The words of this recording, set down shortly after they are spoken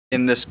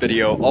In this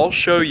video, I'll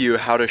show you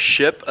how to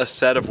ship a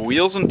set of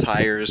wheels and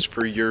tires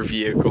for your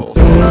vehicle.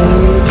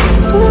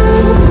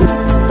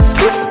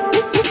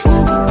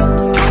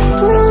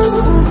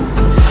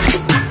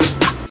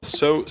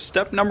 So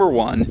step number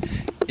one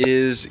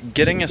is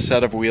getting a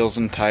set of wheels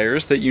and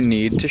tires that you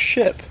need to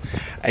ship.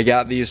 I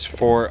got these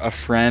for a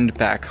friend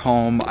back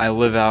home. I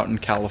live out in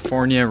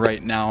California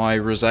right now. I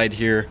reside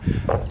here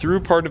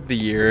through part of the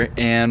year,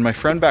 and my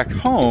friend back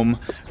home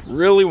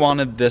really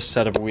wanted this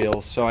set of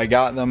wheels, so I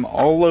got them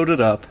all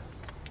loaded up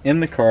in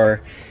the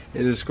car.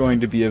 It is going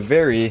to be a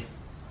very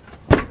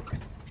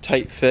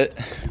tight fit.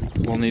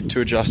 We'll need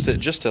to adjust it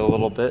just a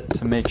little bit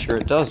to make sure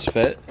it does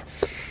fit.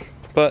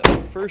 But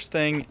first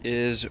thing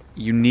is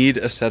you need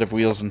a set of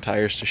wheels and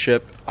tires to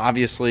ship.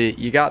 Obviously,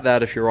 you got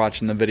that if you're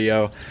watching the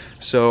video.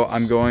 So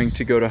I'm going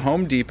to go to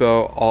Home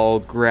Depot. I'll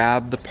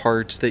grab the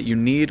parts that you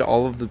need,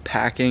 all of the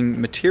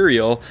packing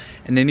material,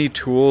 and any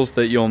tools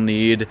that you'll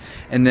need.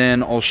 And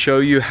then I'll show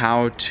you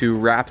how to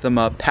wrap them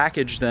up,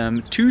 package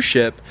them to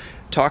ship,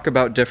 talk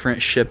about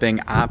different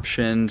shipping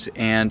options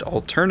and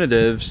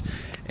alternatives,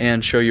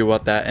 and show you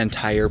what that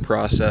entire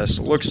process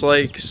looks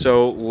like.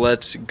 So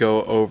let's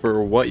go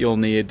over what you'll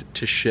need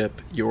to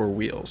ship your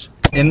wheels.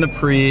 In the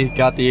pre,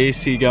 got the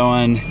AC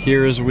going.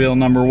 Here's wheel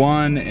number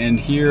one, and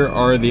here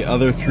are the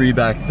other three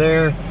back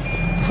there.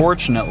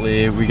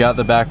 Fortunately, we got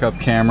the backup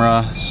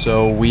camera,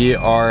 so we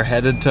are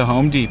headed to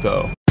Home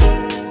Depot.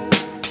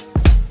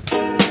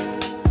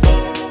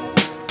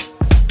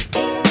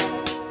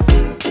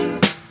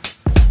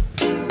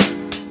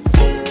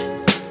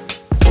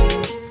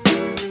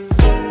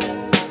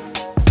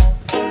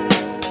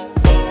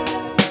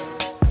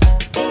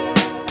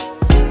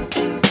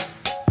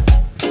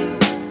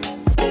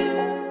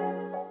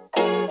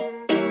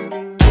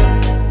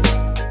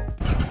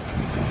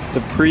 The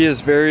pre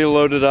is very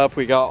loaded up.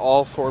 We got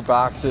all 4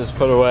 boxes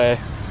put away,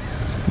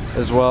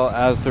 as well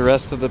as the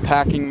rest of the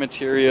packing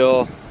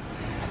material,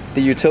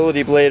 the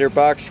utility blade or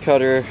box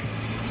cutter,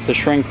 the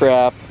shrink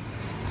wrap,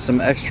 some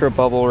extra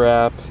bubble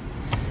wrap,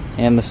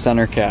 and the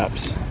center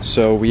caps.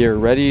 So we are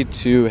ready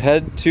to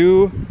head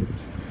to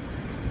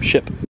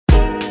ship.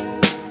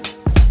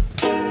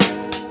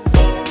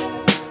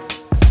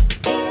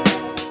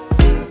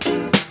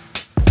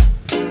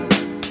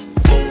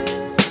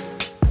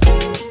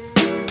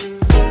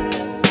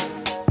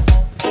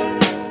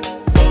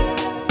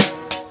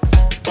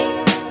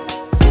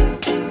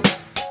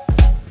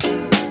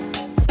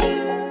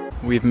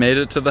 We've made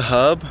it to the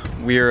hub.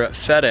 We're at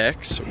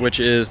FedEx, which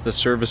is the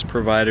service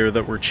provider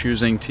that we're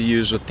choosing to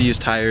use with these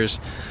tires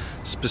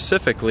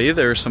specifically.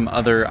 There are some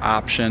other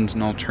options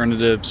and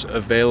alternatives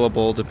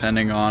available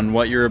depending on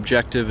what your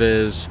objective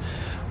is,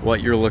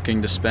 what you're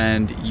looking to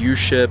spend.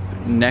 U-Ship,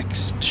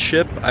 Next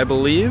Ship, I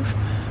believe,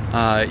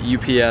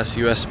 UPS,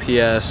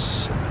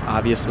 USPS,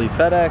 obviously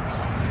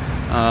FedEx.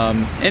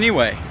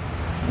 Anyway,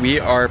 we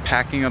are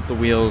packing up the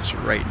wheels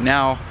right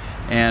now,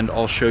 and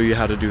I'll show you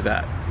how to do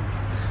that.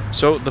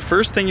 So the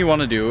first thing you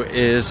want to do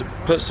is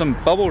put some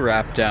bubble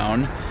wrap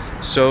down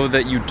so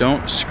that you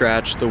don't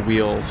scratch the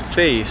wheel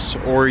face,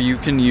 or you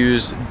can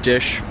use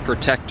dish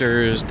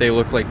protectors. They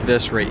look like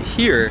this right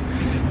here,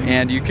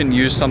 and you can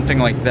use something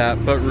like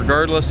that. But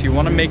regardless, you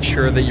want to make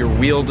sure that your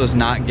wheel does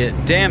not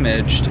get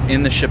damaged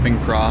in the shipping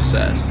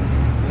process.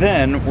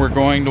 Then we're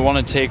going to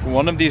want to take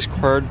one of these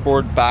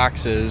cardboard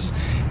boxes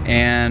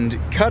and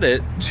cut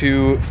it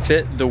to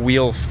fit the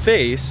wheel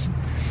face,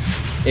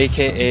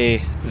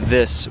 aka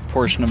this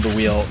portion of the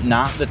wheel,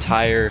 not the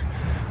tire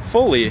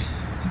fully,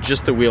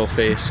 just the wheel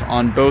face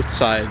on both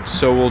sides.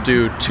 So we'll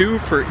do 2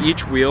 for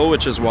each wheel,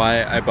 which is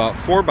why I bought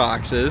 4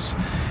 boxes,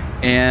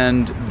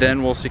 and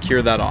then we'll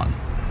secure that on.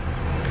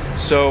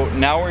 So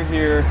now we're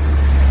here.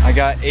 I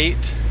got 8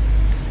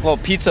 little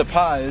pizza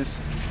pies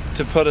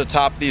to put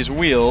atop these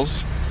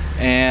wheels,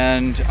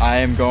 and I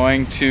am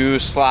going to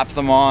slap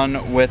them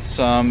on with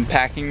some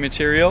packing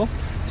material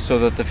so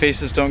that the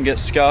faces don't get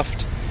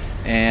scuffed,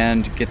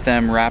 and get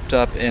them wrapped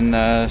up in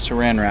the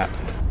saran wrap.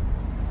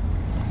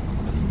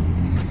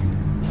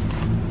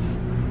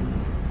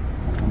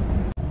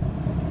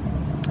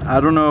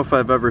 I don't know if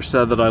I've ever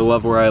said that I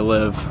love where I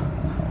live,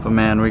 but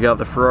man, we got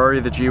the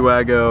Ferrari, the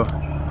G-Wago,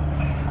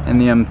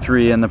 and the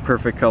M3 in the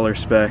perfect color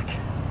spec.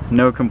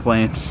 No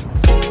complaints.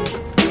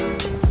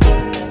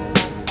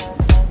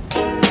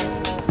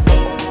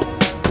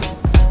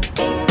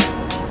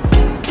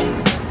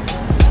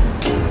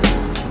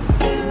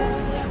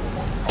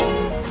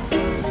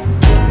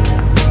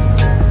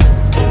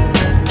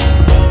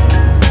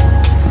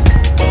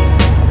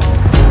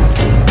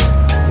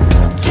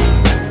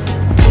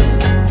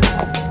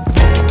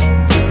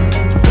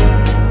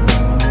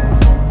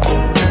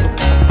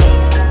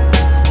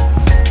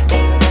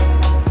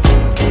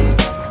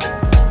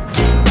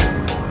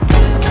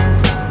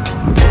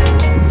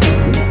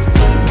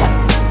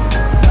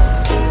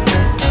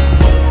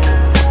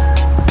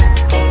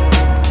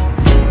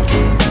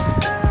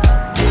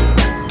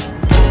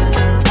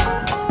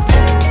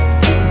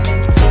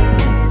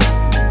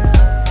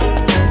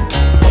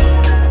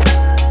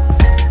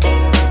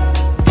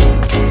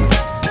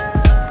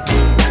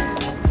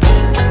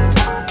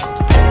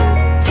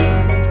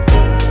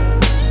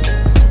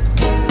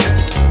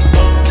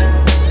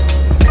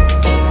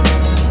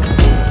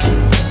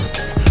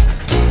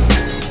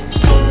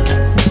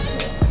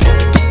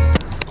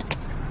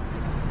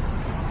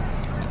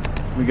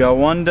 We got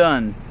one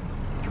done,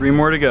 3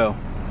 more to go.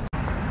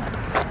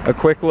 A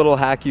quick little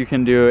hack you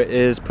can do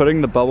is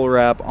putting the bubble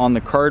wrap on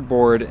the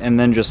cardboard and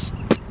then just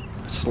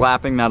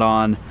slapping that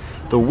on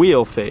the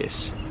wheel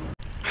face.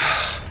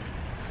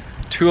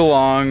 Too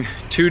long,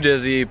 too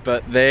dizzy,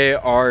 but they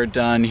are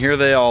done. Here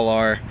they all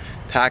are,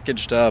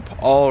 packaged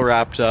up, all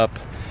wrapped up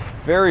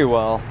very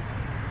well.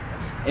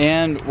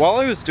 And while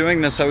I was doing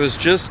this, I was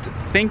just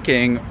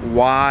thinking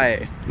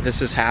why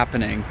this is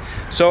happening.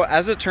 So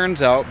as it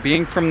turns out,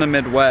 being from the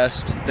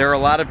Midwest, there are a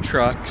lot of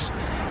trucks,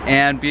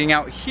 and being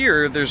out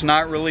here, there's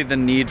not really the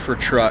need for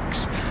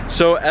trucks.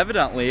 So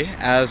evidently,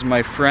 as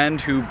my friend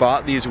who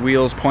bought these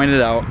wheels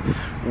pointed out,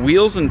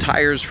 wheels and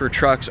tires for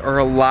trucks are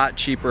a lot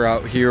cheaper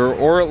out here,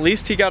 or at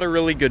least he got a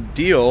really good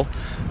deal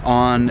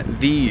on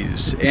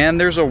these. And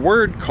there's a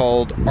word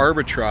called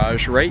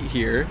arbitrage right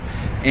here.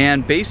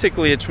 And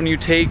basically it's when you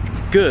take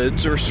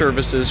goods or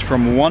services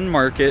from one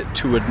market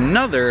to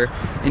another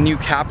and you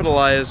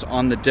capitalize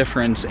on the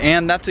difference.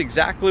 And that's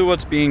exactly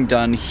what's being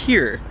done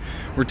here.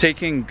 We're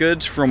taking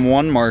goods from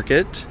one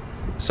market,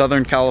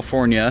 Southern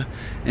California,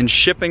 and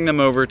shipping them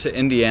over to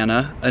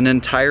Indiana, an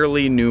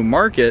entirely new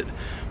market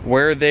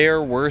where they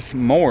are worth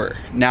more.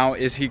 Now,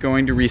 is he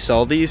going to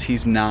resell these?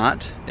 He's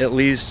not, at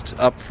least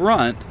up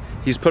front.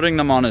 He's putting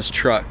them on his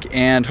truck,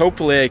 and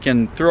hopefully I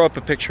can throw up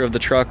a picture of the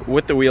truck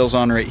with the wheels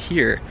on right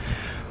here.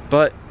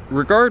 But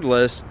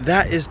regardless,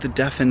 that is the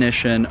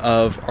definition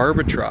of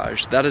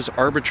arbitrage. That is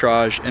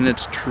arbitrage in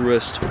its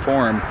truest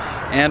form.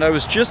 And I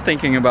was just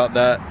thinking about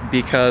that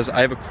because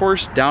I have a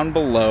course down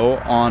below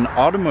on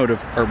automotive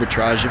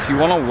arbitrage. If you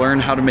want to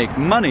learn how to make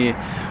money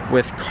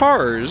with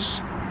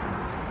cars,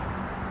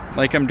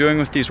 like I'm doing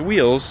with these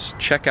wheels,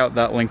 check out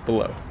that link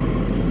below.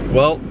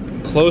 Well,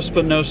 close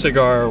but no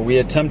cigar. We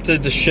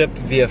attempted to ship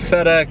via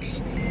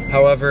FedEx.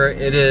 However,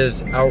 it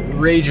is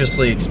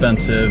outrageously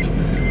expensive.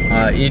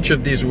 Each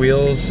of these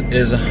wheels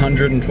is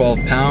 112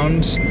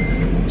 pounds,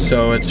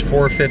 so it's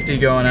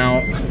 $450 going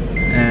out,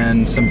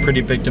 and some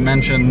pretty big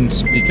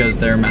dimensions because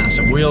they're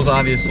massive wheels,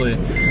 obviously.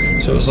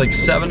 So it was like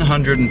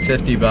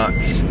 750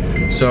 bucks.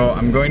 So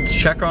I'm going to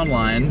check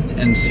online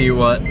and see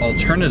what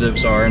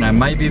alternatives are, and I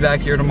might be back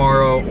here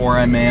tomorrow, or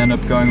I may end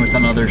up going with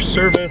another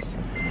service.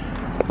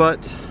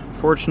 But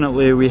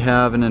fortunately, we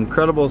have an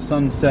incredible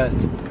sunset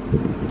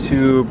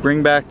to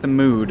bring back the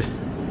mood.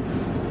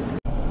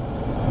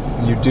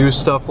 You do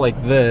stuff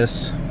like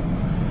this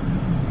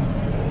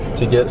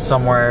to get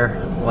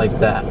somewhere like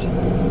that.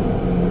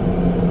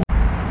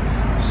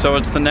 So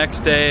it's the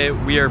next day.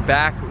 We are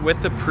back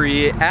with the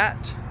Pre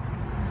at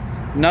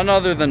none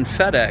other than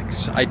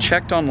FedEx. I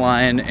checked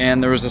online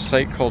and there was a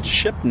site called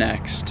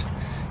ShipNext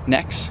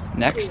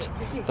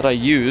that I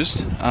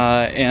used,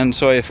 and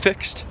so I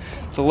affixed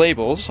the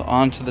labels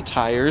onto the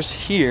tires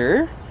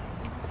here,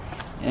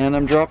 and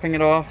I'm dropping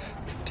it off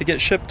to get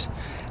shipped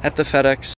at the FedEx